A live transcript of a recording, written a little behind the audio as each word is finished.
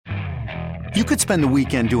You could spend the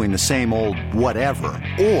weekend doing the same old whatever,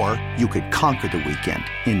 or you could conquer the weekend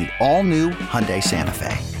in the all-new Hyundai Santa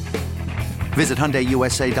Fe. Visit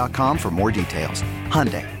HyundaiUSA.com for more details.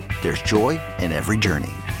 Hyundai, there's joy in every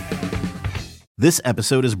journey. This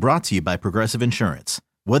episode is brought to you by Progressive Insurance.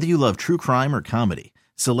 Whether you love true crime or comedy,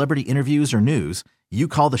 celebrity interviews or news, you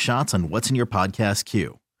call the shots on what's in your podcast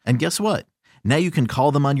queue. And guess what? Now you can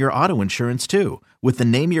call them on your auto insurance too with the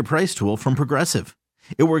Name Your Price tool from Progressive.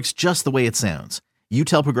 It works just the way it sounds. You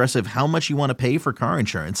tell Progressive how much you want to pay for car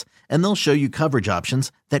insurance, and they'll show you coverage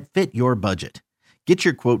options that fit your budget. Get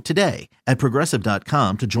your quote today at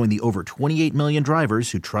Progressive.com to join the over 28 million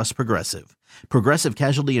drivers who trust Progressive. Progressive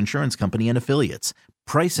Casualty Insurance Company and Affiliates.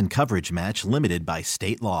 Price and coverage match limited by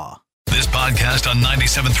state law. This podcast on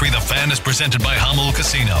 97.3 The Fan is presented by Hamel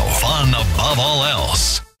Casino. Fun above all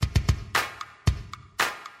else.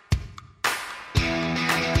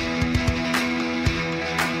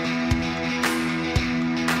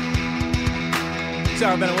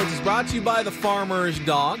 Sarah Benowitz is brought to you by the Farmer's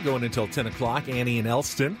Dog, going until 10 o'clock. Annie and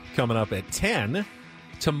Elston coming up at 10.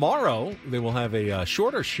 Tomorrow, they will have a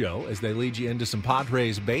shorter show as they lead you into some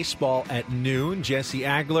Padres baseball at noon. Jesse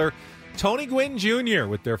Agler, Tony Gwynn Jr.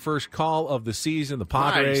 with their first call of the season. The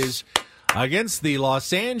Padres against the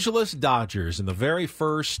Los Angeles Dodgers in the very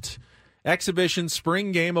first exhibition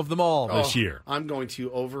spring game of them all this year. I'm going to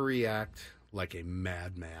overreact like a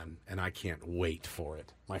madman, and I can't wait for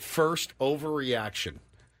it. My first overreaction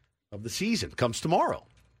of the season comes tomorrow.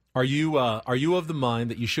 Are you of the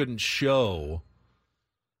mind that you shouldn't show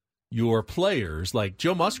your players, like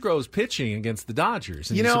Joe Musgrove's pitching against the Dodgers,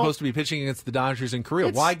 and he's supposed to be pitching against the Dodgers in Korea?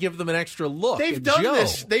 Why give them an extra look? They've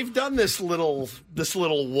done this little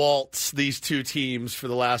waltz, these two teams, for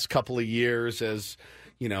the last couple of years, as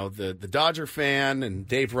you know, the Dodger fan and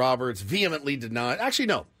Dave Roberts vehemently denied. Actually,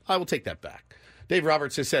 no, I will take that back. Dave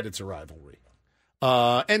Roberts has said it's a rivalry.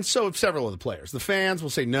 And so have several of the players. The fans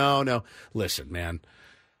will say, no. Listen, man,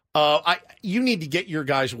 you need to get your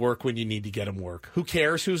guys work when you need to get them work. Who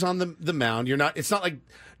cares who's on the mound? It's not like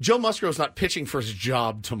Joe Musgrove's not pitching for his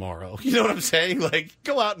job tomorrow. You know what I'm saying? Like,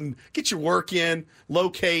 go out and get your work in,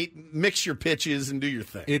 locate, mix your pitches, and do your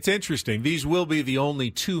thing. It's interesting. These will be the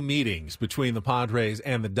only two meetings between the Padres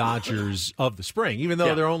and the Dodgers of the spring. Even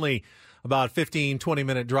though they're only about 15,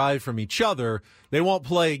 20-minute drive from each other, they won't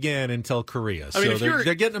play again until Korea. I mean, so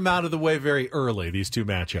they're getting them out of the way very early, these two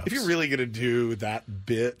matchups. If you're really going to do that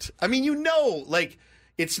bit, I mean,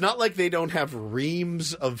 it's not like they don't have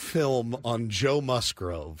reams of film on Joe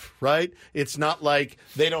Musgrove, right? It's not like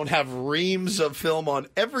they don't have reams of film on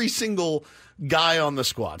every single guy on the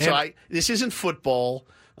squad. So this isn't football.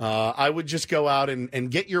 I would just go out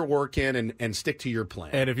and get your work in and stick to your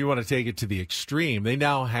plan. And if you want to take it to the extreme, they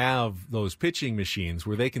now have those pitching machines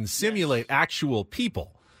where they can simulate actual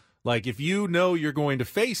people. Like if you know you're going to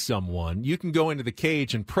face someone, you can go into the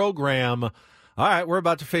cage and program, all right, we're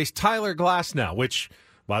about to face Tyler Glasnow, which,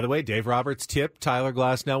 by the way, Dave Roberts tipped Tyler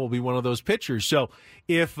Glasnow will be one of those pitchers. So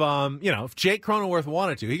if Jake Cronenworth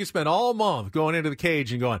wanted to, he could spend all month going into the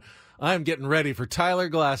cage and going, I'm getting ready for Tyler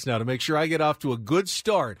Glasnow to make sure I get off to a good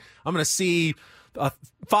start. I'm going to see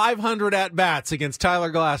 500 at-bats against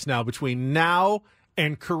Tyler Glasnow between now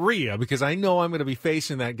and Korea, because I know I'm going to be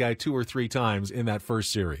facing that guy 2 or 3 times in that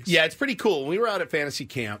first series. Yeah, it's pretty cool. When we were out at Fantasy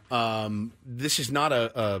Camp, this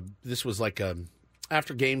was like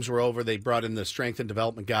after games were over, they brought in the strength and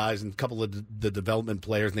development guys and a couple of the development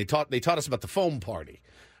players, and they taught us about the foam party.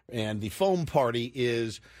 And the foam party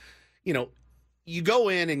is, you go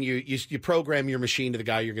in and you program your machine to the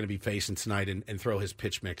guy you're going to be facing tonight and throw his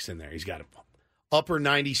pitch mix in there. He's got a upper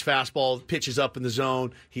 90s fastball, pitches up in the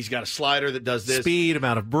zone. He's got a slider that does this. Speed,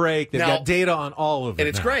 amount of break. They've got data on all of it. And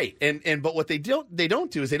it's great. But what they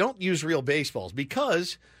don't do is they don't use real baseballs,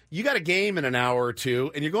 because you got a game in an hour or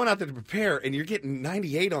two and you're going out there to prepare and you're getting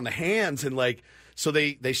 98 on the hands, and so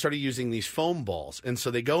they started using these foam balls. And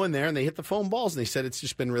so they go in there and they hit the foam balls, and they said it's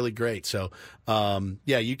just been really great. So,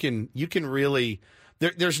 you can really –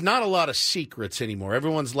 there's not a lot of secrets anymore.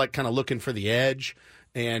 Everyone's like kind of looking for the edge.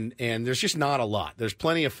 And there's just not a lot. There's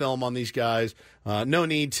plenty of film on these guys. No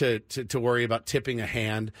need to worry about tipping a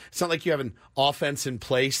hand. It's not like you have an offense in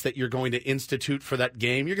place that you're going to institute for that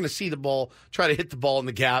game. You're going to see the ball, try to hit the ball in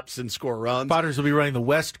the gaps and score runs. Padres will be running the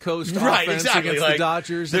West Coast offense against the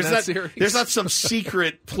Dodgers in that series. There's not some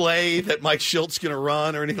secret play that Mike Schilt's going to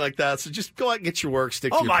run or anything like that. So just go out and get your work,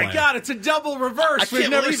 stick to your plan. Oh, my God, it's a double reverse. We've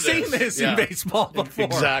never seen this in baseball before.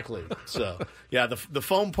 Exactly. So, yeah, the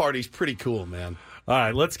foam party's pretty cool, man. All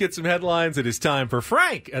right, let's get some headlines. It is time for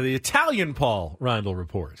Frank, the Italian Paul Rindle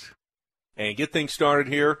Report. And get things started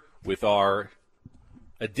here with our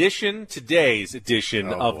today's edition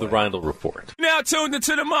of the Reindl Report. Now tuned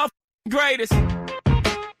into the greatest.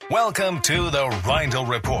 Welcome to the Reindl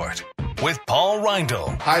Report with Paul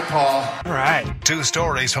Reindl. Hi, Paul. All right. 2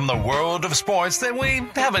 stories from the world of sports that we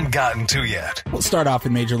haven't gotten to yet. We'll start off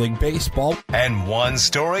in Major League Baseball. And 1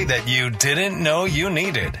 story that you didn't know you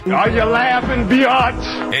needed. Are you laughing,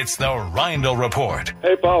 biatch? It's the Reindl Report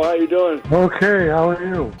Hey, Paul, how you doing? Okay, how are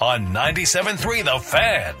you? on 97.3 The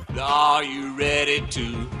Fan. Are you ready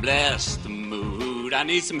to bless the mood? I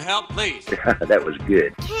need some help, please. That was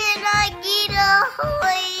good. Can I get a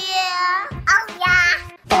oh yeah? Oh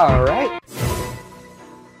yeah. All right.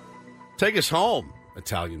 Take us home,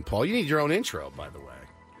 Italian Paul. You need your own intro, by the way.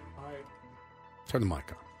 All right. Turn the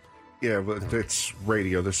mic on. Yeah, but it's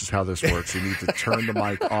radio. This is how this works. You need to turn the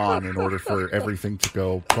mic on in order for everything to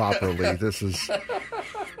go properly. This is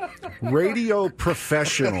radio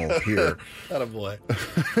professional here. Attaboy.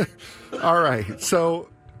 All right. So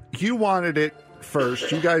you wanted it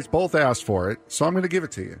first. You guys both asked for it, so I'm going to give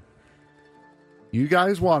it to you. You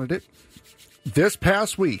guys wanted it. This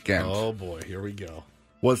past weekend Oh, boy. Here we go.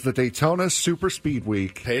 was the Daytona Super Speed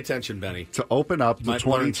Week Pay attention, Benny. to open up the Might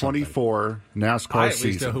learn 2024 I NASCAR at least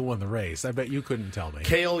know season. who won the race. I bet you couldn't tell me.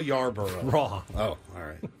 Cale Yarborough. Wrong. Oh, all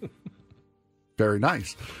right. Very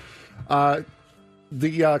nice.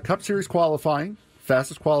 The Cup Series qualifying,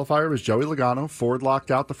 fastest qualifier was Joey Logano. Ford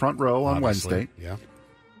locked out the front row on Obviously, Wednesday. Yeah.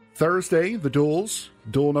 Thursday, the duels.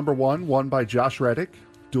 Duel number 1 won by Josh Reddick.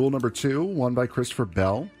 Duel number 2 won by Christopher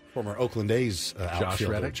Bell. Former Oakland A's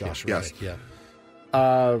outfielder. Reddick? Josh Yes. Reddick,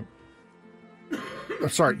 yeah.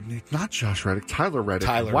 Sorry, not Josh Reddick. Tyler Reddick.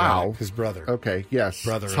 Tyler Wow. Reddick, his brother. Okay, yes.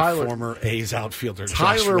 Brother Tyler, of former A's outfielder Josh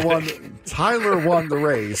Tyler won. Reddick. Tyler won the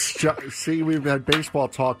race. See, we've had baseball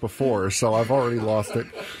talk before, so I've already lost it.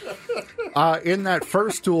 In that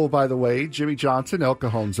first duel, by the way, Jimmy Johnson, El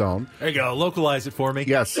Cajon's own. There you go. Localize it for me.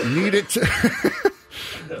 Yes,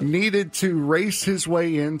 needed to race his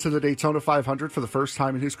way into the Daytona 500 for the first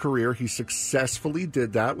time in his career. He successfully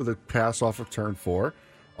did that with a pass off of turn 4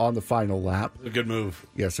 on the final lap. A good move.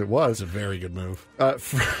 Yes, it was. It's a very good move.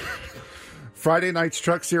 Friday night's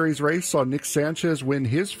Truck Series race saw Nick Sanchez win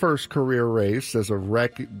his first career race as a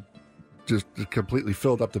wreck just completely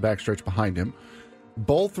filled up the backstretch behind him.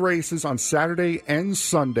 Both races on Saturday and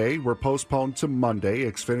Sunday were postponed to Monday.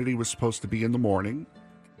 Xfinity was supposed to be in the morning.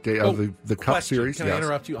 Day of the Cup Question. Series. Can I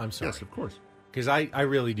interrupt you? I'm sorry. Yes, of course. Because I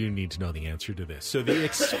really do need to know the answer to this. So the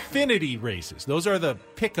Xfinity races, those are the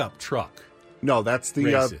pickup truck. No, that's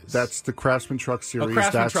the Craftsman Truck Series.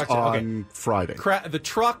 Craftsman that's Truck on Friday. The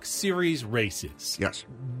Truck Series races. Yes.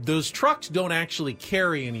 Those trucks don't actually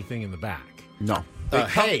carry anything in the back. No.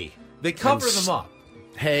 They cover them up.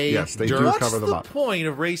 Hay. Yes, they dirt. do What's cover them the up. point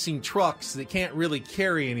of racing trucks that can't really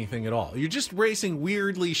carry anything at all? You're just racing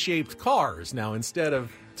weirdly shaped cars now instead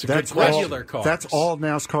of regular cars. That's all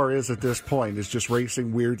NASCAR is at this point, is just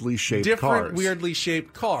racing weirdly shaped Different cars. weirdly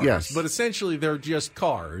shaped cars. Yes. But essentially they're just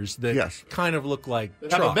cars that kind of look like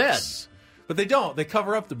trucks. have a bed. But they don't. They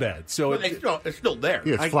cover up the bed. So it's still there.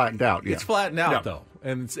 Yeah, it's flattened out. Yeah. It's flattened out, though.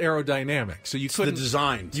 And it's aerodynamic. So you couldn't the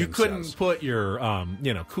design. You couldn't put your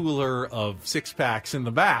cooler of 6-packs in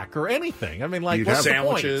the back or anything. I mean, like, what's the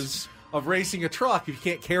sandwiches point of racing a truck if you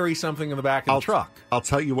can't carry something in the back of the truck? I'll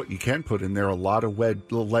tell you what you can put in there: a lot of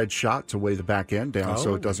lead shot to weigh the back end down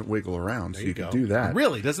so it doesn't wiggle around. So you can do that.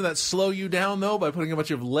 Really? Doesn't that slow you down though by putting a bunch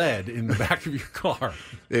of lead in the back of your car?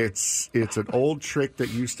 It's an old trick that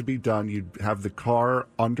used to be done. You'd have the car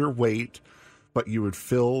underweight, but you would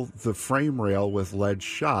fill the frame rail with lead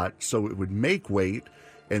shot so it would make weight,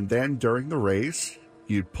 and then during the race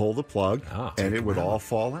you'd pull the plug and it would all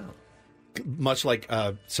fall out. Much like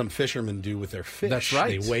some fishermen do with their fish. That's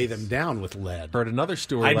right. They weigh them down with lead. Heard another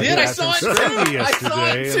story. I like did. that I saw it from too. Cindy I saw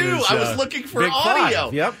it yesterday. too. was, I was looking for Big audio.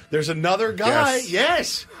 Five. Yep. There's another guy.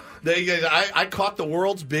 Yes. Yes. I caught the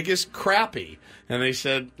world's biggest crappie, and they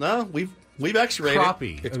said, "No, we've X-rayed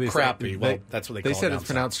Crappie. it. It's They crappie. said- Well, that's what they call it. They said down it's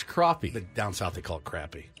pronounced crappie. south. Down south, they call it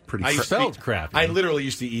crappie. Pretty spelled crappie. I literally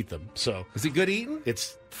used to eat them. So Is it good eating?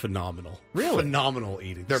 it's phenomenal. Really? Phenomenal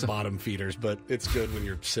eating. They're bottom feeders, but it's good when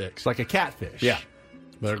you're 6. It's like a catfish. Yeah.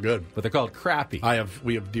 They're good. But they're called crappie.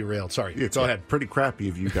 We have derailed. Sorry. It's Go ahead. pretty crappy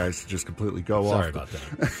of you guys to just completely go off. Sorry about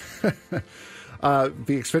that.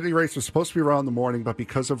 The Xfinity race was supposed to be around in the morning, but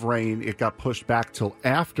because of rain, it got pushed back till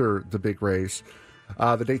after the big race.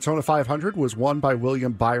 The Daytona 500 was won by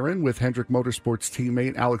William Byron, with Hendrick Motorsports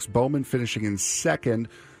teammate Alex Bowman finishing in second.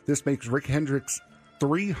 This makes Rick Hendrick's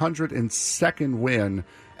 302nd win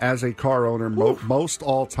as a car owner, most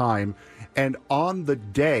all time. And on the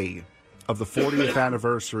day of the 40th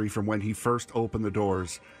anniversary from when he first opened the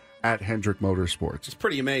doors, at Hendrick Motorsports. It's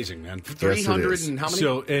pretty amazing, man. Yes, 300 it is. and how many?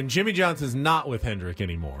 So, and Jimmy Johnson's not with Hendrick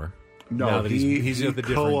anymore. No, now that he's with a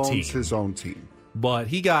different co-owns team. his own team. But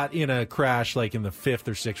he got in a crash like in the 5th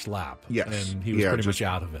or 6th lap. Yes. And he was pretty much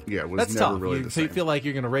out of it. Yeah, it was That's never tough. really you, the so you same. feel like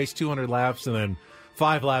you're going to race 200 laps and then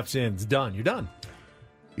 5 laps in, it's done. You're done.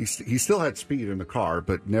 He still had speed in the car,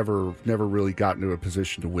 but never really got into a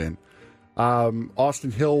position to win. Austin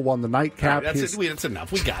Hill won the nightcap. Right, that's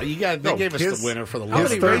enough. We got it. They gave us the winner for the How last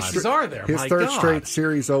many time. races are there? His My third God. straight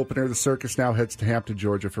series opener. The circus now heads to Hampton,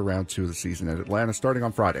 Georgia for round 2 of the season at Atlanta, starting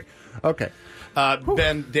on Friday. Okay.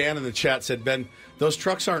 Dan in the chat said, Ben, those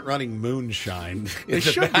trucks aren't running moonshine. They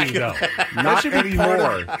should be, though. Not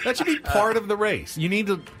anymore. That should be part of the race. You need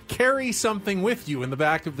to carry something with you in the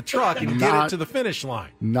back of the truck and get it to the finish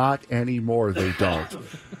line. Not anymore, they don't.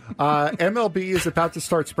 MLB is about to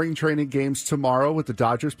start spring training games tomorrow with the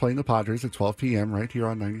Dodgers playing the Padres at 12 p.m. right here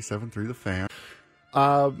on 97.3 The Fan.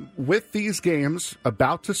 With these games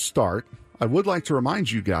about to start, I would like to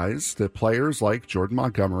remind you guys that players like Jordan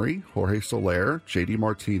Montgomery, Jorge Soler, J.D.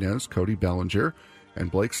 Martinez, Cody Bellinger, and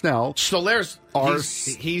Blake Snell. Soler's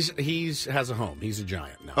he's has a home. He's a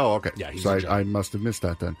Giant now. Oh, okay. Yeah, he's so a Giant. I must have missed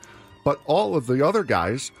that then. But all of the other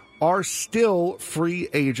guys are still free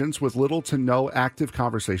agents with little to no active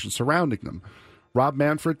conversation surrounding them. Rob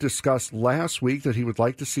Manfred discussed last week that he would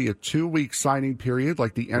like to see a 2-week signing period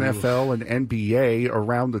like the NFL and NBA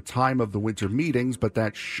around the time of the winter meetings, but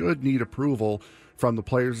that should need approval from the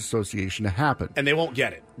Players Association to happen. And they won't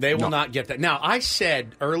get it. They will not get that. Now, I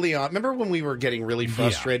said early on, remember when we were getting really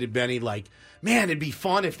frustrated, Benny, like, man, it'd be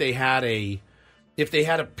fun if they had a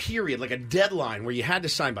period, like a deadline where you had to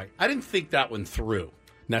sign by. I didn't think that one through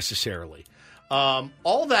necessarily.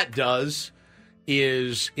 All that does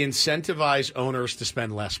is incentivize owners to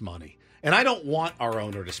spend less money. And I don't want our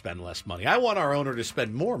owner to spend less money. I want our owner to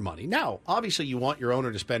spend more money. Now, obviously, you want your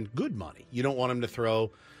owner to spend good money. You don't want him to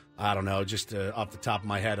throw, I don't know, just off the top of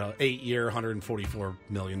my head, an 8-year, $144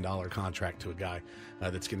 million contract to a guy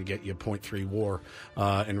that's going to get you a .3 WAR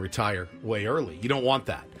and retire way early. You don't want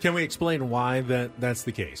that. Can we explain why that's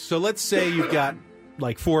the case? So let's say you've got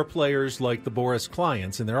like 4 players like the Boris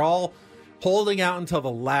clients, and they're all holding out until the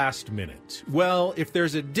last minute. Well, if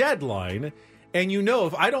there's a deadline, and you know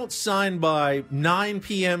if I don't sign by 9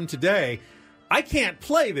 p.m. today, I can't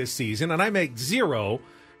play this season, and I make 0,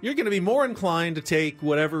 you're going to be more inclined to take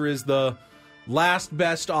whatever is the last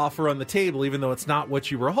best offer on the table, even though it's not what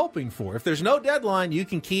you were hoping for. If there's no deadline, you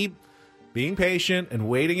can keep being patient and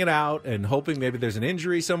waiting it out and hoping maybe there's an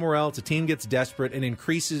injury somewhere else, a team gets desperate and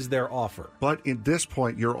increases their offer. But in this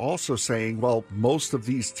point, you're also saying, well, most of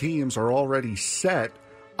these teams are already set.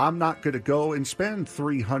 I'm not going to go and spend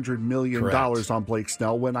 $300 million on Blake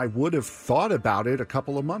Snell when I would have thought about it a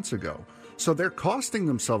couple of months ago. So they're costing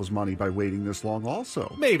themselves money by waiting this long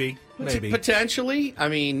also. Maybe. Potentially. I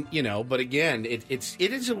mean, but again, it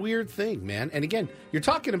is a weird thing, man. And again, you're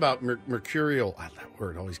talking about mercurial, that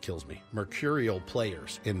word always kills me, mercurial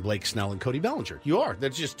players in Blake Snell and Cody Bellinger. You are.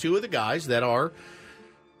 That's just 2 of the guys that are,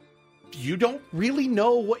 you don't really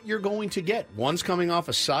know what you're going to get. One's coming off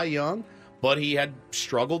a Cy Young, but he had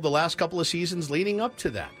struggled the last couple of seasons leading up to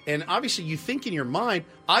that. And obviously you think in your mind,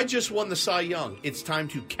 I just won the Cy Young. It's time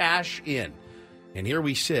to cash in. And here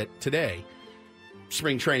we sit today.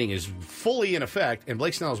 Spring training is fully in effect, and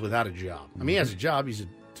Blake Snell is without a job. I mean, he has a job. He's a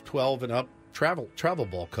 12 and up travel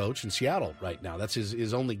ball coach in Seattle right now. That's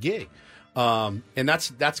his only gig. And that's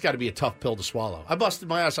got to be a tough pill to swallow. I busted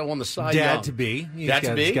my ass. I won the Cy Young. Dad to be.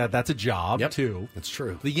 That's a job, too. That's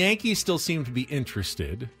true. The Yankees still seem to be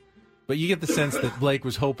interested, but you get the sense that Blake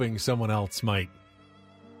was hoping someone else might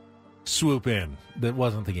swoop in that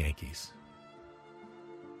wasn't the Yankees.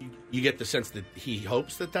 You get the sense that he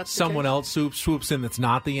hopes that's someone else swoops in that's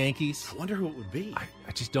not the Yankees. I wonder who it would be.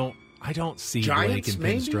 I just don't. I don't see Giants,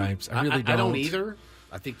 Blake in pinstripes. I really don't. I don't either.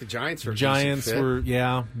 I think the Giants are. Giants were,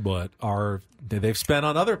 but they've spent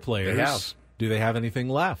on other players? They have. Do they have anything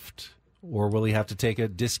left, or will he have to take a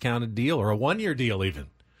discounted deal or a 1-year deal even?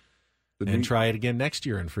 And try it again next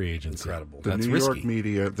year in free agency. Incredible. That's risky.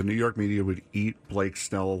 The New York media would eat Blake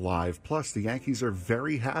Snell alive. Plus, the Yankees are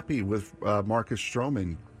very happy with Marcus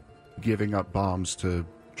Stroman giving up bombs to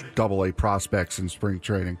Double-A prospects in spring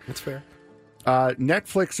training. That's fair.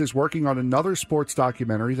 Netflix is working on another sports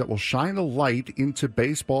documentary that will shine a light into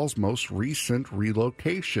baseball's most recent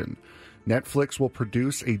relocation. Netflix will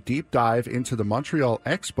produce a deep dive into the Montreal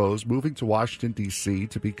Expos moving to Washington, D.C.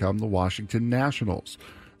 to become the Washington Nationals.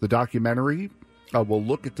 The documentary will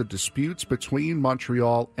look at the disputes between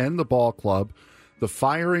Montreal and the ball club, the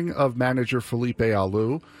firing of manager Felipe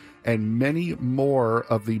Alou, and many more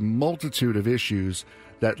of the multitude of issues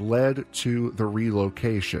that led to the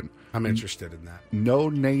relocation. I'm interested in that. No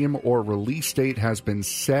name or release date has been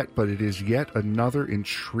set, but it is yet another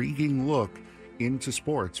intriguing look into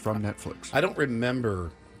sports from Netflix. I don't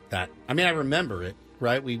remember that. I mean, I remember it,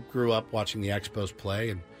 right? We grew up watching the Expos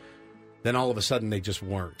play, and then all of a sudden they just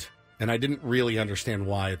weren't. And I didn't really understand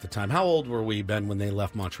why at the time. How old were we, Ben, when they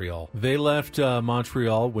left Montreal? They left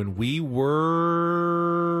Montreal when we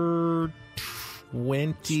were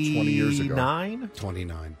 20 years ago.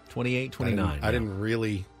 28, 29. I didn't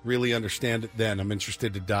really understand it then. I'm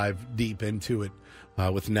interested to dive deep into it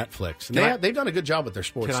with Netflix. And they've done a good job with their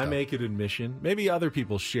sports Can stuff. I make an admission? Maybe other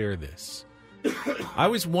people share this. I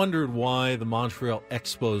always wondered why the Montreal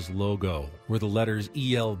Expos logo were the letters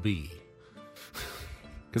ELB.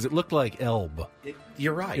 Because it looked like ELB.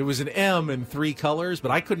 You're right. It was an M in 3 colors,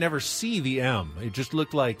 but I could never see the M. It just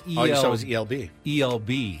looked like All you saw was ELB. ELB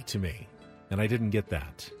to me. And I didn't get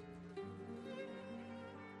that.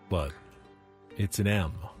 But it's an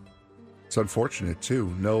M. It's unfortunate,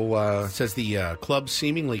 too. No. It says the club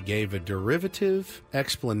seemingly gave a derivative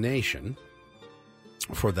explanation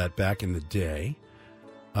for that back in the day.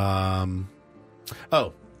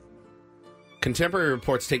 Contemporary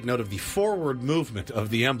reports take note of the forward movement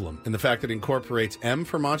of the emblem and the fact that it incorporates M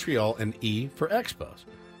for Montreal and E for Expos.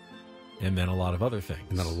 And then a lot of other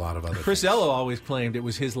things. Chris Ello always claimed it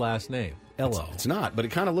was his last name. Ello. It's not, but it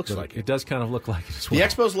kind of looks like it. It does kind of look like it as well. The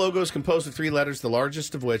Expos logo is composed of 3 letters, the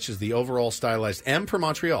largest of which is the overall stylized M for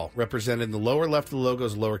Montreal. Represented in the lower left of the logo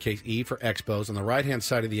is lowercase e for Expos. On the right-hand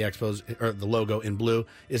side of the Expos, or the logo in blue,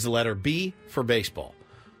 is the letter B for baseball.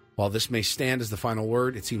 While this may stand as the final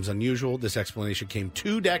word, it seems unusual. This explanation came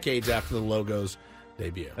 2 decades after the logo's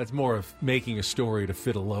debut. That's more of making a story to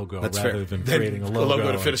fit a logo That's rather fair. than creating a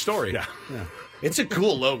logo to fit a story. Yeah. It's a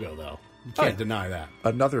cool logo, though. You can't deny that.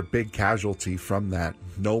 Another big casualty from that.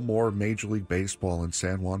 No more Major League Baseball in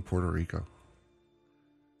San Juan, Puerto Rico.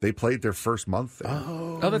 They played their first month there.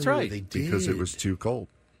 Oh, that's right. They did. Because it was too cold.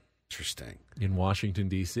 Interesting. In Washington,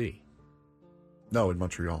 D.C. No, in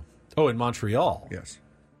Montreal. Oh, in Montreal. Yes.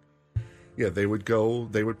 Yeah, they would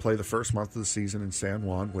play the first month of the season in San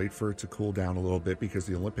Juan, wait for it to cool down a little bit because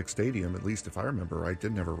the Olympic Stadium, at least if I remember right,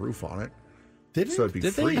 didn't have a roof on it. Did it? So it'd be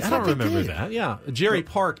Did free. they? I don't remember that. Yeah. Jerry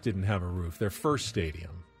Park didn't have a roof, their first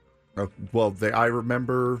stadium. Well, I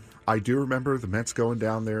do remember the Mets going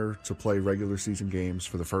down there to play regular season games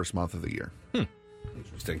for the first month of the year.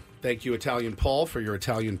 Interesting. Thank you, Italian Paul, for your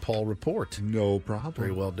Italian Paul report. No problem.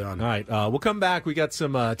 Very well done. All right, we'll come back. We got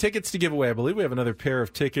some tickets to give away. I believe we have another pair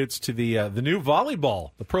of tickets to the new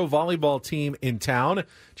volleyball, the pro volleyball team in town.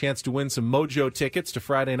 Chance to win some Mojo tickets to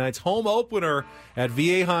Friday night's home opener at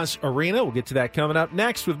Viejas Arena. We'll get to that coming up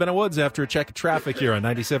next with Ben Woods after a check of traffic here on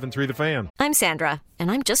 97.3 The Fan. I'm Sandra,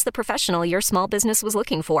 and I'm just the professional your small business was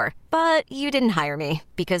looking for. But you didn't hire me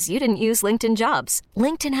because you didn't use LinkedIn Jobs.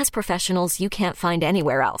 LinkedIn has professionals you can't find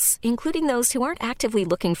anywhere else, including those who aren't actively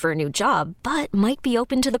looking for a new job, but might be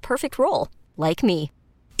open to the perfect role, like me.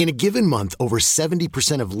 In a given month, over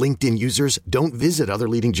 70% of LinkedIn users don't visit other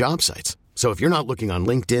leading job sites. So if you're not looking on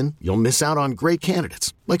LinkedIn, you'll miss out on great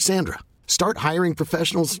candidates like Sandra. Start hiring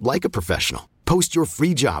professionals like a professional. Post your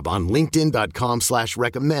free job on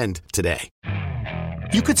linkedin.com/recommend today.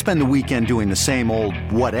 You could spend the weekend doing the same old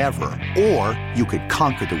whatever, or you could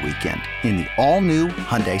conquer the weekend in the all-new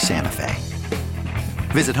Hyundai Santa Fe.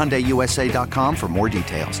 Visit HyundaiUSA.com for more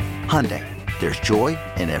details. Hyundai, there's joy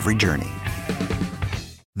in every journey.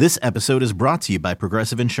 This episode is brought to you by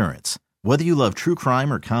Progressive Insurance. Whether you love true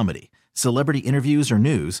crime or comedy, celebrity interviews or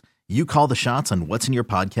news, you call the shots on what's in your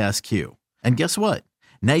podcast queue. And guess what?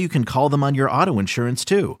 Now you can call them on your auto insurance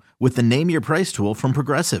too with the Name Your Price tool from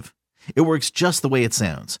Progressive. It works just the way it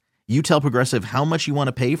sounds. You tell Progressive how much you want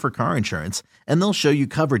to pay for car insurance, and they'll show you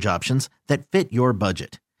coverage options that fit your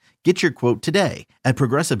budget. Get your quote today at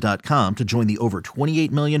Progressive.com to join the over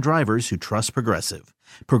 28 million drivers who trust Progressive.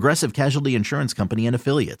 Progressive Casualty Insurance Company and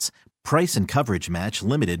Affiliates. Price and coverage match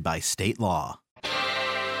limited by state law.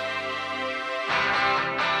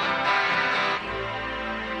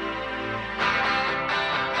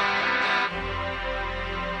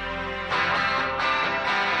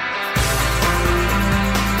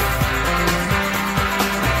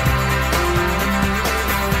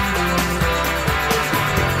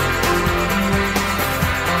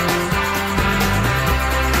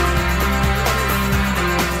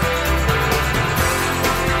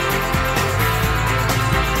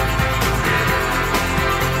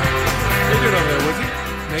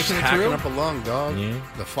 Hacking up a lung, dog. Yeah.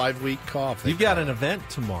 The 5-week cough. You've got an event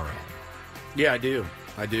tomorrow. Yeah, I do.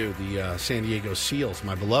 The San Diego Seals,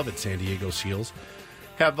 my beloved San Diego Seals,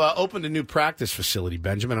 have opened a new practice facility,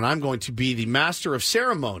 Benjamin, and I'm going to be the master of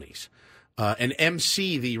ceremonies and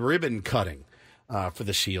MC the ribbon cutting for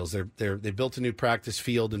the Seals. They built a new practice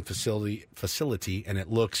field and facility, and it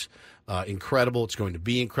looks incredible. It's going to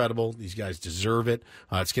be incredible. These guys deserve it.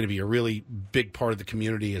 It's going to be a really big part of the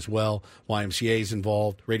community as well. YMCA is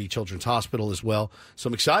involved, Rady Children's Hospital as well. So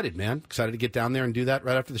I'm excited, man. Excited to get down there and do that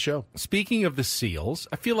right after the show. Speaking of the Seals,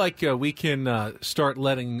 I feel like we can start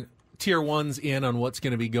letting Tier 1s in on what's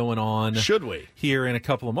going to be going on. Should we? Here in a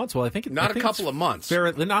couple of months. Well, I think a couple of months.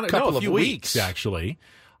 A few weeks, actually.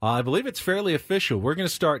 I believe it's fairly official. We're going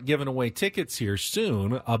to start giving away tickets here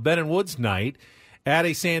soon. Ben and Woods night at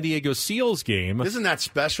a San Diego Seals game. Isn't that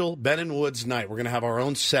special? Ben and Woods night. We're going to have our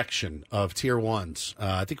own section of Tier 1s.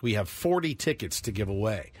 I think we have 40 tickets to give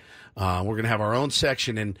away. We're going to have our own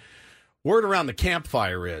section. And word around the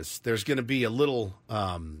campfire is there's going to be a little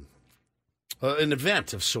an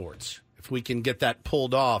event of sorts. If we can get that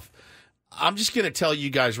pulled off. I'm just going to tell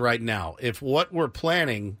you guys right now, if what we're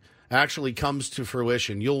planning actually comes to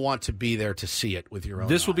fruition, you'll want to be there to see it with your own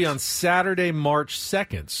This eyes. will be on Saturday, March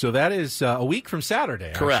 2nd. So that is a week from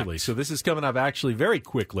Saturday, Correct. actually. So this is coming up actually very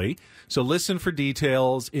quickly. So listen for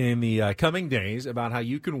details in the coming days about how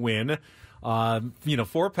you can win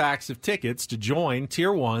 4 packs of tickets to join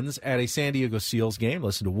Tier 1s at a San Diego Seals game.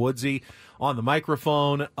 Listen to Woodsy on the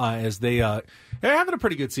microphone as they're having a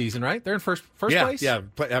pretty good season, right? They're in first place? Yeah,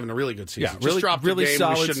 having a really good season. Yeah, really game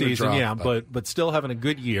solid season, dropped, but still having a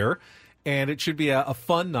good year. And it should be a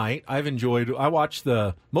fun night. I watched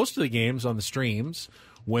most of the games on the streams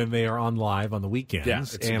when they are on live on the weekends. Yeah,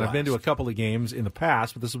 and I've been to a couple of games in the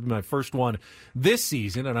past, but this will be my first one this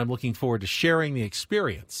season, and I'm looking forward to sharing the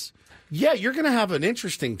experience. Yeah, you're going to have an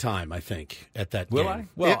interesting time, I think, at that Will game.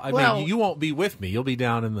 I? Well, mean, you won't be with me. You'll be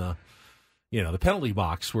down in the penalty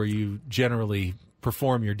box where you generally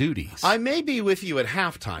perform your duties. I may be with you at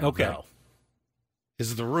halftime, though,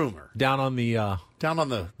 is the rumor. Down on the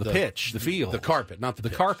pitch, the field. The carpet, not the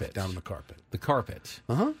pitch. Carpet. Down on the carpet. The carpet.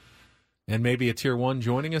 Uh-huh. And maybe a Tier 1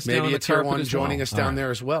 joining us down on the carpet. Maybe a Tier 1 joining us down right.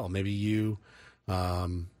 there as well. Maybe you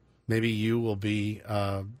will be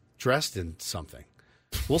dressed in something.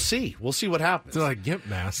 We'll see. We'll see what happens. It's not a gimp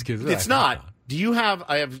mask, is it? It's not.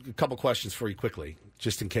 I have a couple questions for you quickly,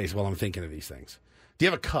 just in case while I'm thinking of these things. Do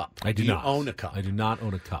you have a cup? I do not. You own a cup? I do not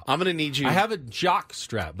own a cup. I'm going to need you. I have a jock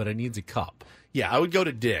strap, but I need a cup. Yeah, I would go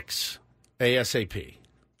to Dick's ASAP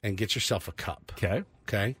and get yourself a cup. Okay.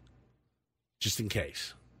 Okay? Just in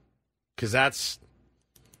case. Because that's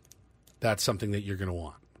something that you're going to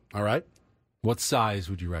want. All right? What size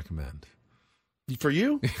would you recommend? For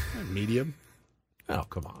you? Medium. Oh,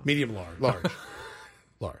 come on. Medium, large.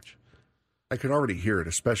 Large. I can already hear it,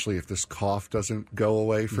 especially if this cough doesn't go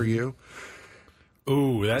away for you.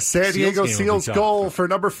 Ooh, that's San Diego Seals goal for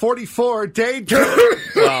number 44, Dade.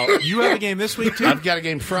 Well, you have a game this week, too? I've got a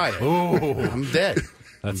game Friday. Oh. I'm dead.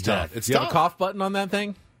 That's dead. tough. It's you tough. have a cough button on that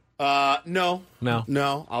thing? No.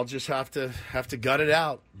 No. I'll just have to gut it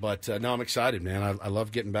out. But no, I'm excited, man. I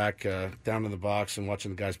love getting back down to the box and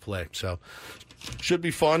watching the guys play. So should be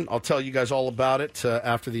fun. I'll tell you guys all about it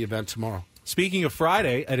after the event tomorrow. Speaking of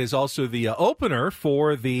Friday, it is also the opener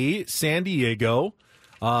for the San Diego,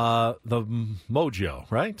 the Mojo,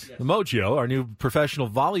 right? Yes. The Mojo, our new professional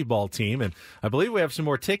volleyball team. And I believe we have some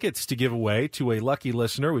more tickets to give away to a lucky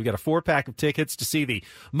listener. We've got a 4-pack of tickets to see the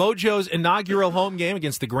Mojo's inaugural home game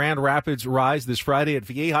against the Grand Rapids Rise this Friday at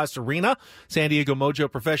Viejas Arena. San Diego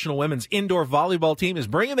Mojo professional women's indoor volleyball team is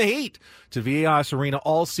bringing the heat to Viejas Arena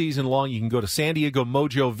all season long. You can go to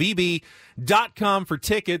SanDiegoMojoVB.com for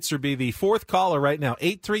tickets or be the fourth caller right now,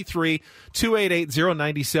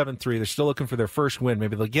 833-288-0973. They're still looking for their first win.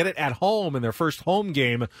 Maybe they'll get it at home in their first home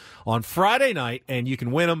game on Friday night, and you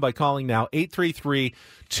can win them by calling now,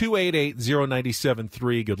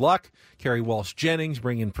 833-288-0973. Good luck. Carrie Walsh-Jennings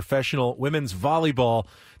bringing professional women's volleyball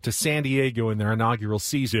to San Diego in their inaugural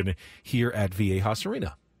season here at Viejas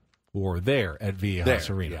Arena. Or there at Viejas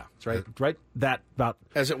Arena. Yeah. It's right that about,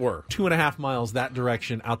 as it were, 2.5 miles that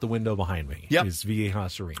direction out the window behind me. Yep. Is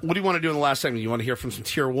Viejas Arena. What do you want to do in the last segment? You want to hear from some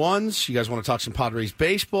Tier 1s? You guys want to talk some Padres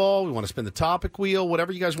baseball? We want to spin the topic wheel?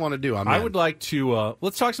 Whatever you guys want to do. I would like to,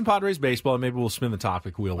 let's talk some Padres baseball, and maybe we'll spin the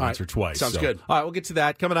topic wheel once or twice. Sounds good. All right, we'll get to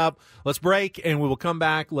that coming up. Let's break, and we will come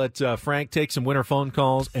back, let Frank take some winter phone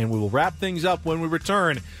calls, and we will wrap things up when we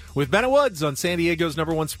return with Ben and Woods on San Diego's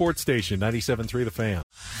 #1 sports station, 97.3 The Fan.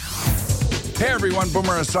 Hey everyone,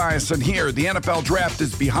 Boomer Esiason here. The NFL draft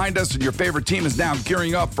is behind us and your favorite team is now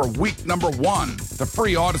gearing up for week number 1. The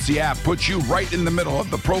free Odyssey app puts you right in the middle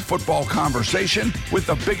of the pro football conversation with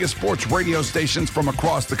the biggest sports radio stations from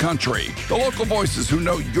across the country. The local voices who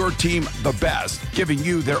know your team the best, giving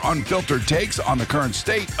you their unfiltered takes on the current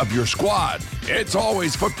state of your squad. It's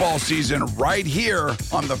always football season right here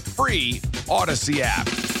on the free Odyssey app.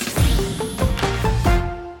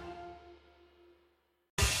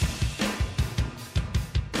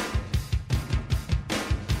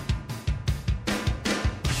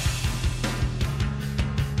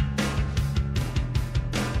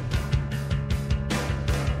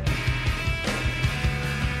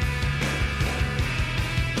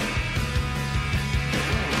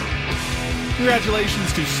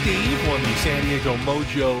 Congratulations to Steve, won the San Diego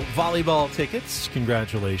Mojo volleyball tickets.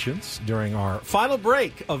 Congratulations. During our final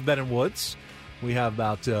break of Ben and Woods, we have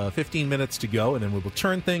about 15 minutes to go, and then we will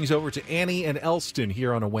turn things over to Annie and Elston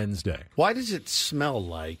here on a Wednesday. Why does it smell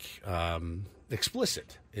like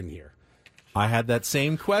explicit in here? I had that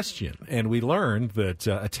same question, and we learned that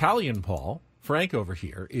Italian Paul, Frank over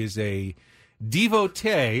here, is a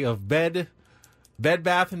devotee of Bed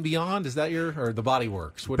Bath and Beyond. Is that or the Body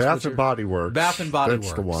Works? Bath and Body Works. Bath and Body Works.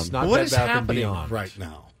 That's the one. Not what Bed is Bath happening and Beyond right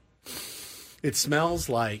now? It smells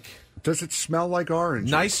like. Does it smell like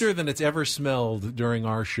orange? Nicer than it's ever smelled during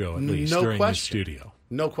our show, at least during the studio.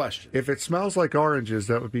 No question. If it smells like oranges,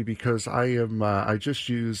 that would be because I just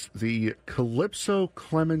used the Calypso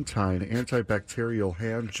Clementine antibacterial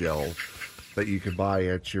hand gel that you can buy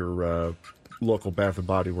at your local Bath and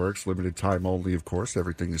Body Works. Limited time only, of course.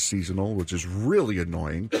 Everything is seasonal, which is really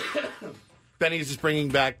annoying. Benny's just bringing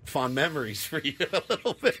back fond memories for you a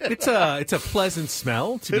little bit. It's a pleasant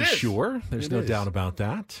smell, to be sure. There's no doubt about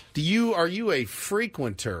that. Are you a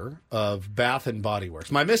frequenter of Bath and Body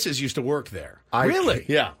Works? My missus used to work there. Really?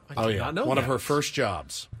 Yeah. I did not know One that. of her first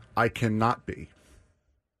jobs. I cannot be.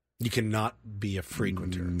 You cannot be a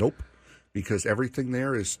frequenter. Nope. Because everything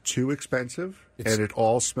there is too expensive, and it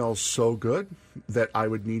all smells so good that I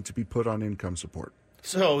would need to be put on income support.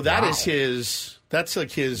 So that is his. That's like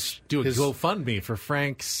his. Do a his GoFundMe for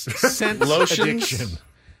Frank's scent lotions. addiction.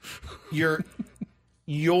 Your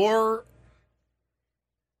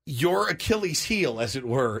Achilles heel, as it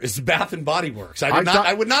were, is Bath and Body Works.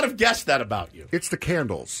 I would not have guessed that about you. It's the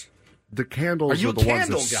candles. The candles Are you are a the ones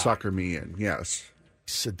candle that guy? sucker me in. Yes.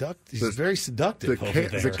 He's very seductive over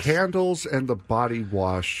there. The candles and the body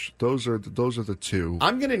wash, those are the two.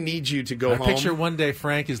 I'm going to need you to go home. I picture one day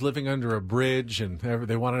Frank is living under a bridge, and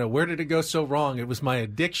they want to know, where did it go so wrong? It was my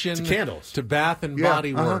addiction to candles, to Bath and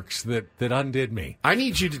Body Works that undid me. I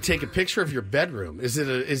need you to take a picture of your bedroom. Is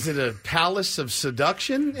it a palace of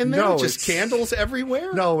seduction in there? No, just candles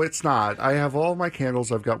everywhere? No, it's not. I have all my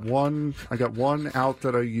candles. I got one out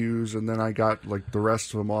that I use, and then I got like the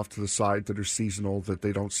rest of them off to the side that are seasonal that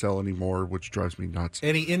they don't sell anymore, which drives me nuts.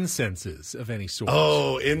 Any incenses of any sort?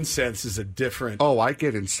 Oh, incense is a different. Oh, I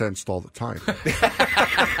get incensed all the time.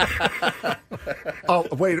 Oh,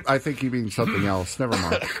 wait, I think you mean something else. Never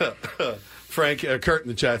mind. Frank, Kurt in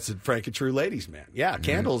the chat said, Frank, a true ladies' man. Yeah,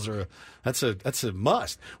 candles are that's a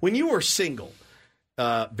must. When you were single,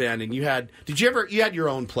 Ben, and you had your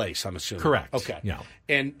own place, I'm assuming. Correct. Okay. Yeah.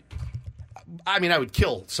 And I mean, I would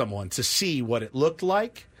kill someone to see what it looked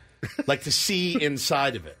like to see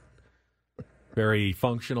inside of it. Very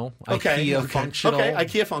functional. Okay. IKEA functional. Okay,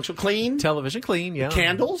 IKEA functional. Clean? Television clean, yeah.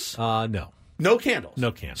 Candles? No. No candles?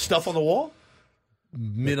 No candles. Stuff on the wall?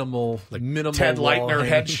 Minimal Ted Leitner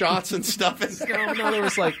headshots and stuff. No, there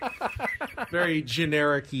was like very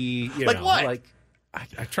generic-y, like what? Like,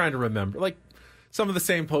 I'm trying to remember. Like some of the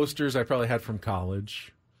same posters I probably had from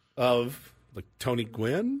college. Of... Like Tony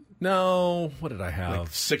Gwynn? No. What did I have? Like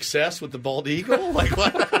Success with the Bald Eagle? Like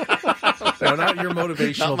what? No, not your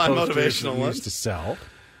motivational not my posters motivational that we ones. used to sell.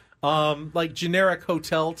 Like generic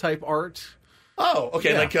hotel type art. Oh,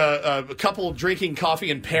 okay. Yeah. Like a couple drinking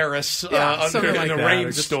coffee in Paris under like in a that,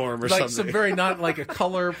 rainstorm or like something. Some very not like a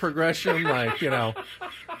color progression, like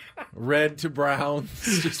red to brown.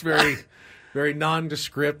 Just very, very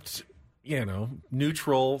nondescript.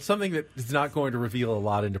 Neutral, something that is not going to reveal a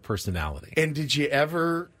lot into personality. And did you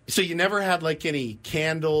ever? So you never had like any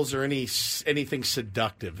candles or anything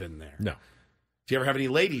seductive in there? No. Do you ever have any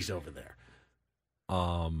ladies over there?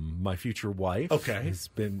 My future wife. Okay.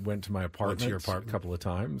 went to my apartment, Went to your apartment a couple of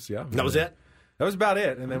times. Yeah. That was it. That was about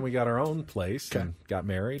it. And then we got our own place and got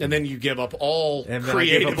married. And then you give up all and then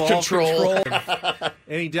creative I gave up all control.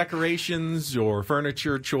 Any decorations or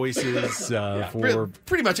furniture choices for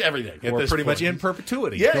pretty much everything, or pretty much in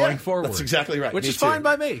perpetuity going forward? That's exactly right. Which is fine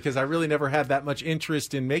by me because I really never had that much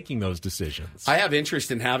interest in making those decisions. I have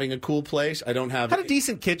interest in having a cool place. I don't have had a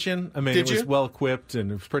decent kitchen. I mean, it was well equipped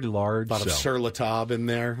and it was pretty large. A lot of sur la table in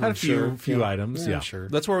there. Had a few items. Yeah, sure.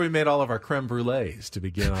 That's where we made all of our creme brulees to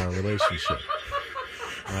begin our relationship.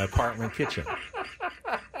 My apartment kitchen.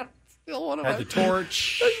 Still one of had the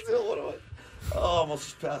torch. Still one of my. Oh,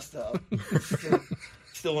 almost passed out.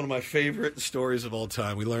 Still one of my favorite stories of all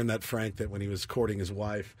time. We learned that Frank, that when he was courting his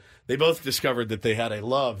wife, they both discovered that they had a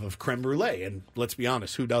love of creme brulee. And let's be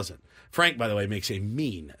honest, who doesn't? Frank, by the way, makes a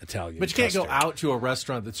mean Italian But you can't custard. go out to a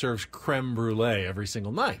restaurant that serves creme brulee every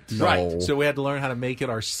single night. No. Right. So we had to learn how to make it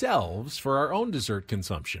ourselves for our own dessert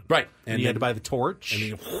consumption. Right. And you had to buy the torch.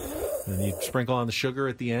 And you sprinkle on the sugar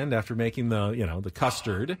at the end after making the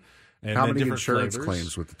custard. And how then many different insurance flavors.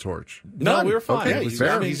 claims with the torch? No, we were fine. Okay, he's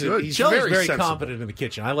very good. He's Shelley's very sensible. competent in the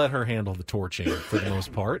kitchen. I let her handle the torching for the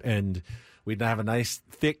most part, and we'd have a nice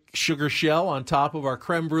thick sugar shell on top of our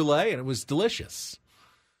creme brulee, and it was delicious.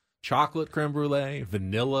 Chocolate creme brulee,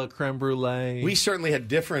 vanilla creme brulee. We certainly had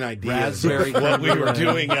different ideas Raspberry of what we were creme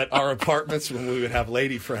brulee. doing at our apartments when we would have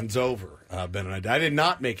lady friends over. Ben and I did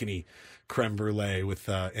not make any creme brulee with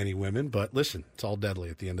any women, but listen, it's all deadly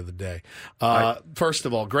at the end of the day. First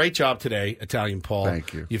of all, great job today, Italian Paul.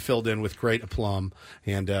 Thank you. You filled in with great aplomb,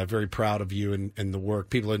 and very proud of you and the work.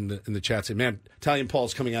 People in the chat say, "Man, Italian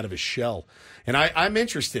Paul's coming out of his shell," and I'm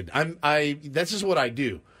interested. This is what I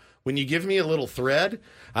do. When you give me a little thread,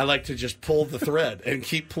 I like to just pull the thread and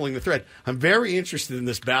keep pulling the thread. I'm very interested in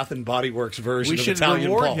this Bath and Body Works version of Italian Paul. We should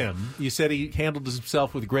reward him. You said he handled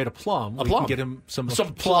himself with great aplomb. We can get him some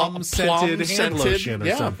plum-scented hand lotion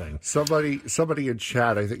or something. Somebody in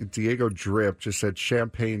chat, I think Diego Drip, just said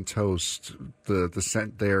champagne toast. The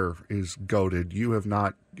scent there is goated.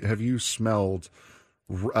 Have you smelled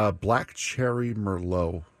black cherry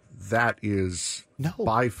Merlot? That is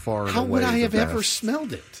by far and away How would I have the ever best.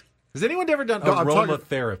 smelled it? Has anyone ever done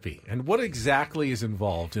aromatherapy? And what exactly is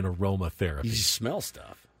involved in aromatherapy? You smell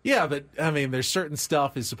stuff. Yeah, but I mean, there's certain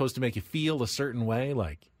stuff is supposed to make you feel a certain way,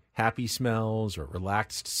 like happy smells or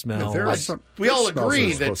relaxed smells. We all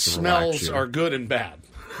agree that smells are good and bad.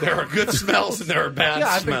 There are good smells and there are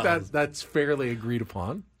bad smells. Yeah, I think that's fairly agreed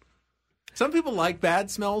upon. Some people like bad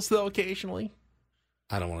smells, though, occasionally.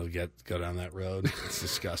 I don't want to go down that road. It's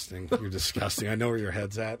disgusting. You're disgusting. I know where your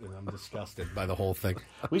head's at, and I'm disgusted by the whole thing.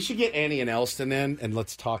 We should get Annie and Elston in, and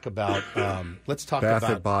let's talk about Bath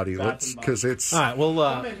and Body. Because it's all right. Well,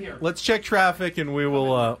 let's check traffic, and we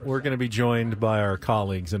will. We're going to be joined by our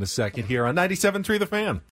colleagues in a second here on 97.3 The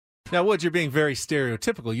Fan. Now, Woods, you're being very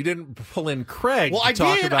stereotypical. You didn't pull in Craig to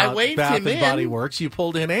talk about Bath and Body Works. You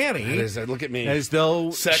pulled in Annie. Look at me. As though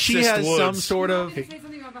Sexist she has Woods. some sort of...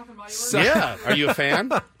 Yeah. Are you a fan?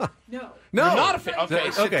 No. You're not a fan.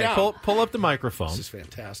 Okay, sit down. Pull up the microphone. This is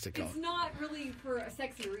fantastic. It's not really for a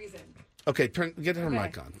sexy reason. Okay, get her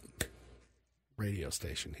mic on. Radio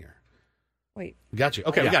station here. Wait. We got you.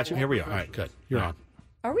 Okay, we got you. Here we are. All right, good. You're on.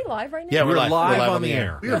 Are we live right now? Yeah, we're live on the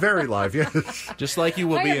air. We are very live, yes. Just like you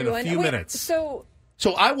will Hi, be everyone. in a few minutes. So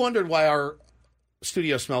I wondered why our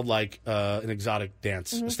studio smelled like an exotic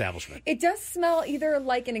dance establishment. it does smell either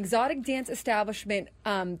like an exotic dance establishment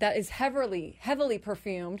that is heavily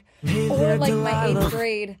perfumed, or like my 8th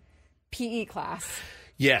grade PE class.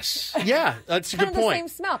 Yes. Yeah, that's a good Kind of the point. same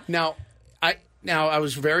smell. Now, I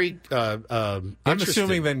was very I'm interested.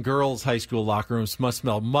 assuming then girls' high school locker rooms must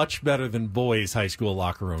smell much better than boys' high school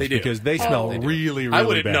locker rooms. They do. Because they smell really, really I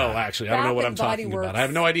wouldn't bad. know, actually. I don't know what I'm talking about. I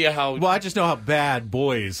have no idea how... Well, I just know how bad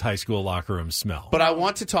boys' high school locker rooms smell. But I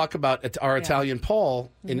want to talk about our Italian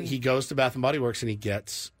Paul, and he goes to Bath & Body Works and he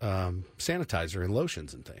gets sanitizer and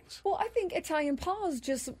lotions and things. Well, I think Italian Paul is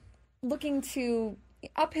just looking to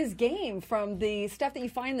up his game from the stuff that you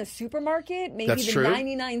find in the supermarket, maybe That's the true.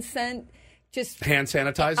 99-cent just hand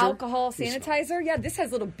sanitizer, alcohol sanitizer. Yeah, this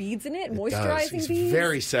has little beads in it, moisturizing It's beads.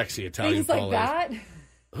 very sexy Italian things Paul. like that.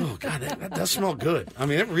 Oh God, that does smell good. I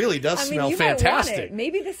mean, it really does smell you fantastic. Might want it.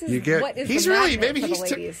 Maybe this is what is he's the really magnet maybe for he's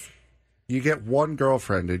the ladies. You get one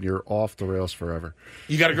girlfriend and you're off the rails forever.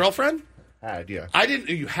 You got a girlfriend? Yeah. I didn't.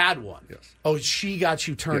 You had one. Yes. Oh, she got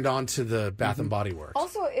you turned on to the Bath and Body Works.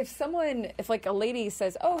 Also, if like a lady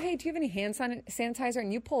says, "Oh, hey, do you have any hand sanitizer?"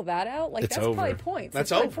 and you pull that out, like It's that's over. probably points. That's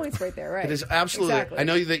probably over. points right there, right? It is absolutely. Exactly. I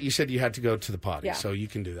know that you said you had to go to the potty, Yeah. so you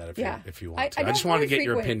can do that if you want to. I I just don't wanted to really get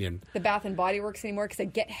your frequent opinion. The Bath and Body Works anymore because I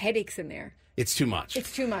get headaches in there. It's too much.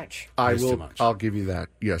 It's too much. I'll give you that. Yes, it does. It is too much. It is too much. I'll give you that.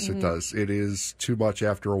 Yes, it does. It is too much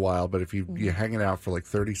after a while, but if you hang it out for like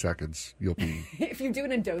 30 seconds, you'll be... If you do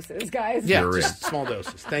it in doses, guys. Yeah, just small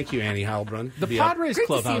doses. Thank you, Annie Heilbrunn. The Padres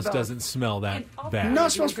clubhouse doesn't smell that bad. No, it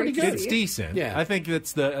smells pretty good. It's decent. Yeah. I think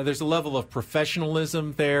there's a level of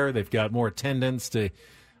professionalism there. They've got more attendance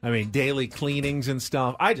daily cleanings and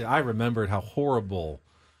stuff. I remembered how horrible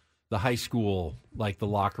the high school, like the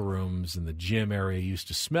locker rooms and the gym area used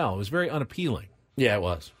to smell. It was very unappealing. Yeah, it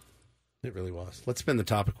was. It really was. Let's spin the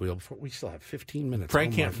topic wheel before we still have 15 minutes.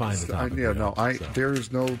 Frank can't find the topic wheel.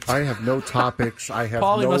 I have no topics. I have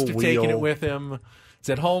Paulie no must have wheel. taken it with him. It's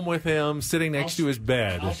at home with him, sitting next to his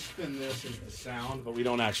bed. I'll spin this as the sound, but we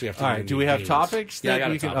don't actually have to. All right. Do we have topics? Yeah, I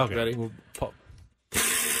got a topic. Okay. Ready?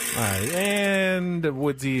 All right, and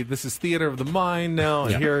Woodsy, this is Theater of the Mind now.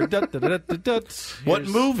 And here, what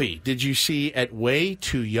movie did you see at way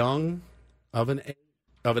too young of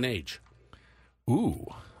an age? Ooh,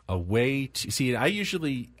 see.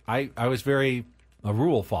 I was very a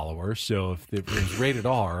rule follower, so if it was rated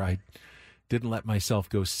R, I didn't let myself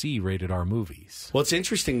go see rated R movies. Well, it's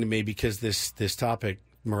interesting to me because this topic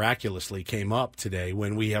miraculously came up today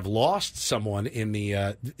when we have lost someone in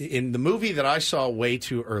the movie that I saw way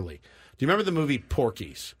too early. Do you remember the movie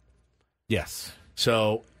Porky's? Yes.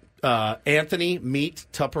 So Anthony Meat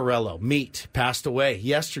Tupperello passed away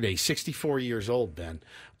yesterday, 64 years old, Ben.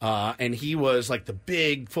 And he was like the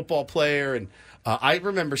big football player. And I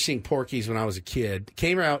remember seeing Porky's when I was a kid.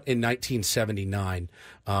 Came out in 1979.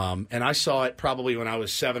 And I saw it probably when I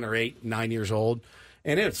was 7 or 8, 9 years old.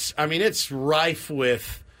 And it's rife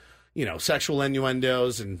with, sexual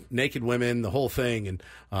innuendos and naked women, the whole thing. And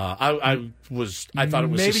I thought it was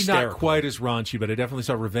maybe hysterical. Not quite as raunchy, but I definitely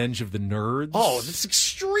saw Revenge of the Nerds. Oh, it's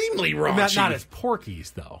extremely raunchy. Not as Porky's,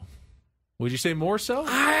 though. Would you say more so?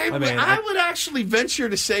 I would actually venture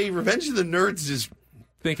to say Revenge of the Nerds is.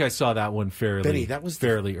 I think I saw that one fairly. Benny, that was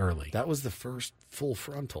fairly early. That was the first full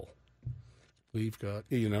frontal. We've got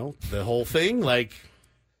the whole thing like.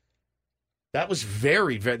 That was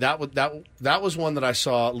very that was one that I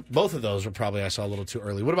saw. Both of those were probably I saw a little too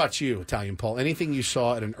early. What about you, Italian Paul? Anything you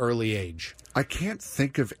saw at an early age? I can't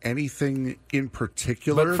think of anything in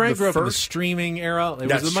particular. But Frank grew up in the streaming era.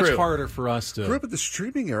 It was much harder for us to. Grew up in the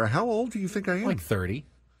streaming era. How old do you think I am? Like 30.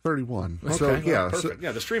 31. Okay. So yeah, perfect.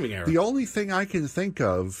 The streaming era. The only thing I can think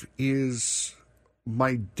of is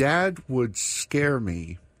my dad would scare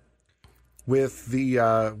me with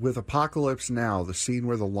with Apocalypse Now, the scene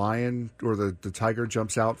where the lion or the tiger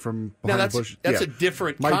jumps out from behind the bush. That's a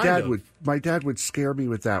different. My dad would scare me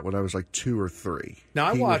with that when I was like 2 or 3.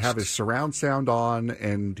 Now he would have his surround sound on,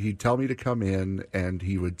 and he'd tell me to come in, and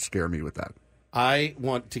he would scare me with that. I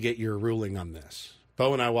want to get your ruling on this.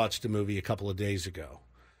 Bo and I watched a movie a couple of days ago,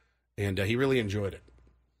 and he really enjoyed it.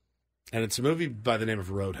 And it's a movie by the name of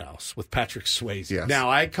Roadhouse with Patrick Swayze. Yes. Now,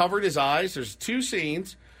 I covered his eyes. There's 2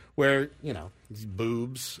 scenes where,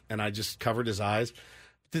 boobs, and I just covered his eyes.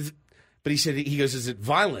 But he goes, is it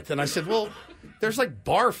violent? And I said, well, there's like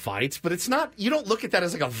bar fights, but it's not, you don't look at that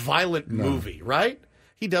as like a violent movie, right?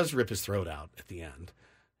 He does rip his throat out at the end.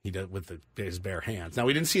 He does with his bare hands. Now,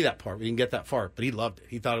 we didn't see that part. We didn't get that far, but he loved it.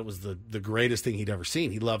 He thought it was the greatest thing he'd ever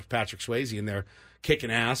seen. He loved Patrick Swayze in there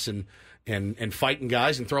kicking ass and fighting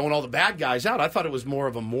guys and throwing all the bad guys out. I thought it was more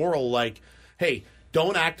of a moral, like, hey,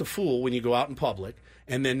 don't act a fool when you go out in public.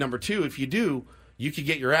 And then number 2, if you do, you could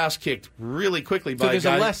get your ass kicked really quickly by there's a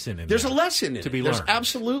guy. A lesson in There's there a lesson in to it. be There's learned.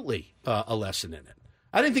 Absolutely a lesson in it.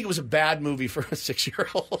 I didn't think it was a bad movie for a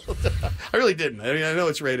 6-year-old. I really didn't. I mean, I know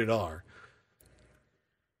it's rated R.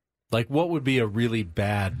 Like, what would be a really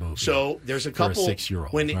bad movie? So there's a couple. For a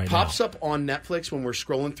 6-year-old when it right pops now. up on Netflix when we're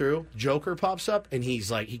scrolling through, Joker pops up and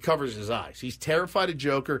he's like, he covers his eyes. He's terrified of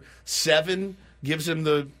Joker. 7 gives him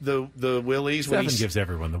the willies. 7 gives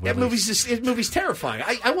everyone the willies. That movie's terrifying.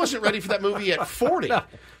 I wasn't ready for that movie at 40. No.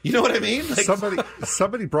 You know what I mean? Like,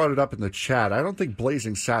 somebody brought it up in the chat. I don't think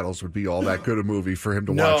Blazing Saddles would be all that good a movie for him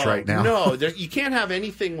to watch right now. No, you can't have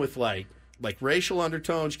anything with like racial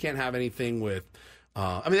undertones. You can't have anything with.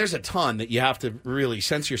 There's a ton that you have to really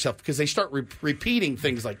censor yourself because they start repeating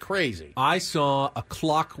things like crazy. I saw A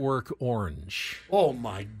Clockwork Orange. Oh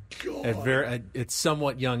my god! At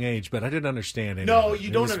somewhat young age, but I didn't understand it. No, you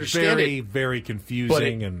don't understand very, it. Very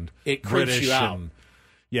confusing it and creeps British you out.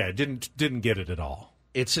 It didn't get it at all.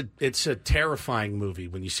 It's a terrifying movie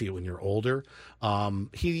when you see it when you're older.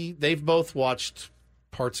 They've both watched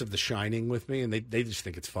parts of The Shining with me, and they just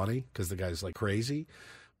think it's funny because the guy's like crazy.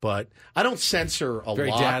 But I don't censor a lot. Very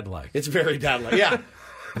dad-like. It's very dad-like. Yeah.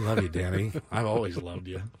 I love you, Danny. I've always loved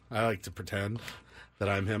you. I like to pretend. that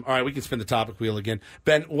I'm him. All right, we can spin the topic wheel again.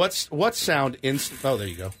 Ben, what sound oh, there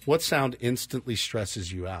you go. What sound instantly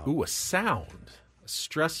stresses you out? Ooh, a sound. A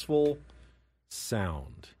stressful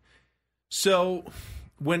sound. So,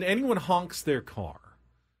 when anyone honks their car,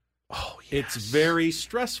 it's very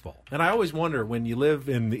stressful. And I always wonder, when you live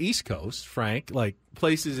in the East Coast, Frank, like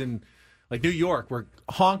places in like New York where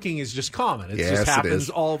honking is just common. It just happens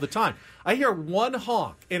all the time. I hear one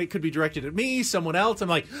honk, and it could be directed at me, someone else. I'm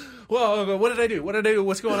like, whoa, what did I do? What did I do?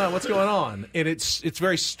 What's going on? What's going on? And it's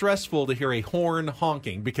very stressful to hear a horn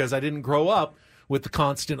honking because I didn't grow up with the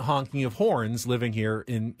constant honking of horns living here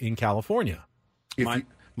in California.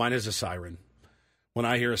 Mine is a siren. When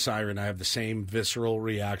I hear a siren, I have the same visceral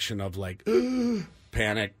reaction of like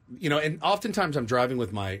panic. And oftentimes I'm driving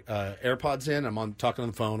with my AirPods in. I'm talking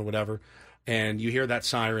on the phone or whatever, and you hear that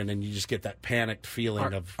siren, and you just get that panicked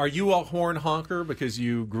feeling of. Are you a horn honker because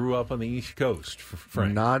you grew up on the East Coast,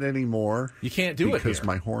 Frank? Not anymore. You can't do it because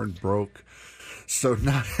my horn broke. So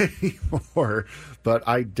not anymore. But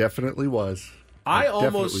I definitely was.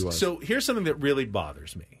 So here's something that really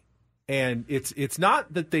bothers me. And it's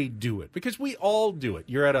not that they do it, because we all do it.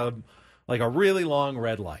 You're at a really long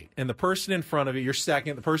red light, and the person in front of you, you're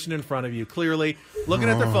second, the person in front of you clearly looking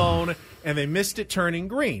at their phone, and they missed it turning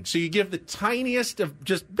green. So you give the tiniest of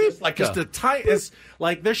just beep, the tiniest,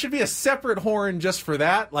 like there should be a separate horn just for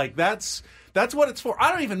that. Like that's what it's for.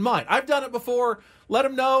 I don't even mind. I've done it before. Let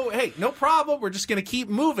them know, hey, no problem. We're just going to keep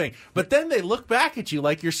moving. But then they look back at you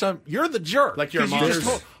like you're the jerk. Like you're a monster. You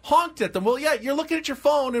just honked at them. Well, yeah, you're looking at your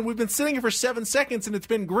phone, and we've been sitting here for 7 seconds, and it's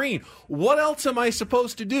been green. What else am I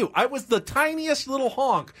supposed to do? I was the tiniest little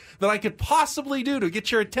honk that I could possibly do to get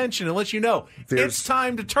your attention and let you know it's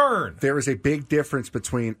time to turn. There is a big difference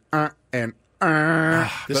between and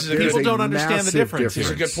people don't understand the difference. There's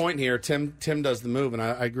a good point here. Tim does the move, and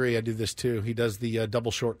I agree. I do this too. He does the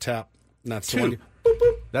double short tap. And that's the one.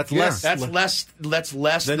 That's less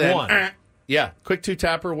than one. Yeah, quick two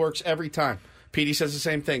tapper works every time. Petey says the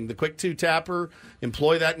same thing. The quick two tapper,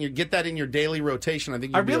 employ that, and you get that in your daily rotation.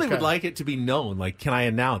 I really would like it to be known. Like, can I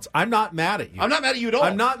announce? I'm not mad at you. I'm not mad at you at all.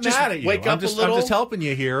 I'm not mad at you. Wake up a little. I'm just helping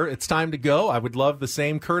you here. It's time to go. I would love the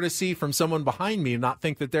same courtesy from someone behind me and not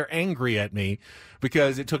think that they're angry at me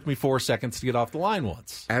because it took me 4 seconds to get off the line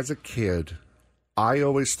once. As a kid, I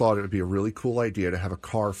always thought it would be a really cool idea to have a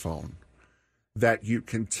car phone that you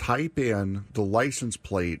can type in the license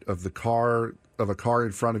plate of a car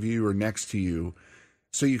in front of you or next to you,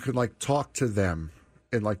 so you could like talk to them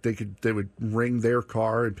and like they would ring their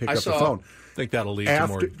car and pick up the phone. I think that'll lead to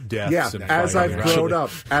more deaths. Yeah, as I have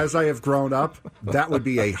grown up, that would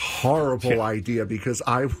be a horrible idea because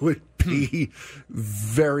I would be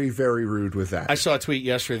very, very rude with that. I saw a tweet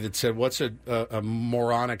yesterday that said, what's a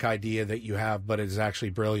moronic idea that you have, but it is actually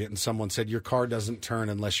brilliant? And someone said, your car doesn't turn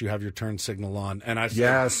unless you have your turn signal on. And I said,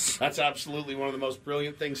 yes, that's absolutely one of the most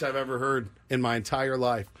brilliant things I've ever heard in my entire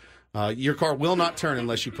life. Your car will not turn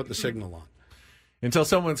unless you put the signal on. Until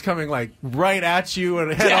someone's coming like right at you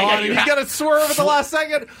and head on, and you got to swerve at the last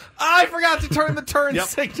second. I forgot to turn the turn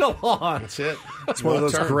signal on. That's it. It's one of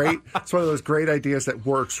those great. It's one of those great ideas that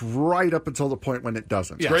works right up until the point when it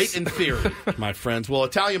doesn't. Yes. Great in theory, my friends. Well,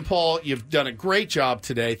 Italian Paul, you've done a great job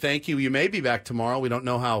today. Thank you. You may be back tomorrow. We don't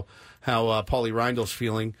know how Paulie Reindel's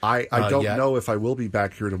feeling. I don't know if I will be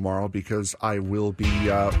back here tomorrow because I will be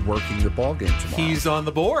working the ball game tomorrow. He's on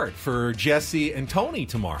the board for Jesse and Tony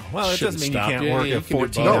tomorrow. Well, it doesn't mean you can't work at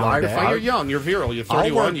 14 hours. You're young. You're virile. You're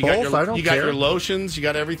 31. You got your lotions. You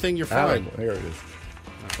got everything. You're fine. There it is.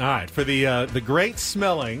 All right. For the great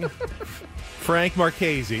smelling Frank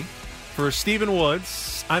Marchese, for Stephen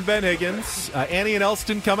Woods, I'm Ben Higgins. Annie and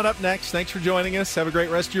Elston coming up next. Thanks for joining us. Have a great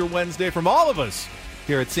rest of your Wednesday from all of us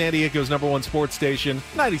here at San Diego's #1 sports station,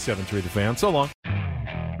 97.3 The Fan. So long.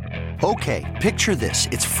 Okay, picture this.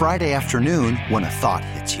 It's Friday afternoon when a thought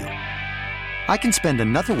hits you. I can spend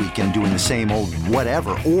another weekend doing the same old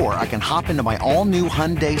whatever, or I can hop into my all-new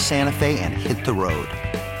Hyundai Santa Fe and hit the road.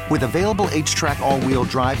 With available H-Track all-wheel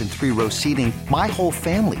drive and 3-row seating, my whole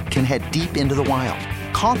family can head deep into the wild.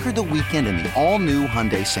 Conquer the weekend in the all-new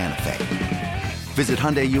Hyundai Santa Fe. Visit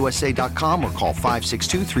HyundaiUSA.com or call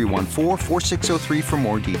 562-314-4603 for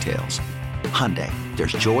more details. Hyundai,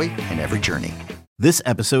 there's joy in every journey. This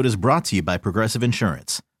episode is brought to you by Progressive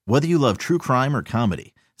Insurance. Whether you love true crime or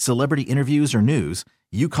comedy, celebrity interviews or news,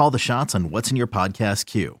 you call the shots on what's in your podcast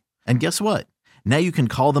queue. And guess what? Now you can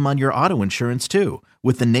call them on your auto insurance too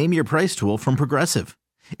with the Name Your Price tool from Progressive.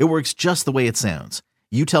 It works just the way it sounds.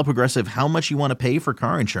 You tell Progressive how much you want to pay for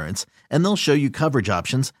car insurance, and they'll show you coverage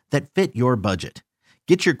options that fit your budget.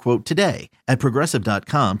 Get your quote today at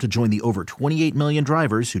Progressive.com to join the over 28 million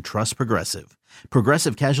drivers who trust Progressive.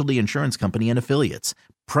 Progressive Casualty Insurance Company and Affiliates.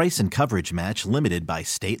 Price and coverage match limited by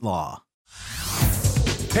state law.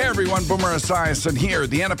 Hey everyone, Boomer Esiason here.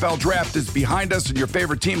 The NFL Draft is behind us and your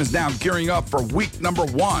favorite team is now gearing up for week number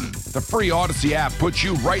 1. The free Odyssey app puts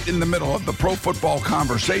you right in the middle of the pro football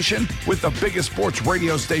conversation with the biggest sports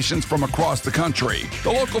radio stations from across the country.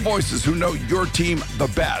 The local voices who know your team the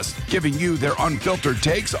best, giving you their unfiltered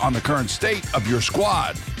takes on the current state of your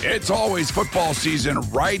squad. It's always football season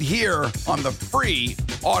right here on the free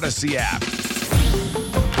Odyssey app.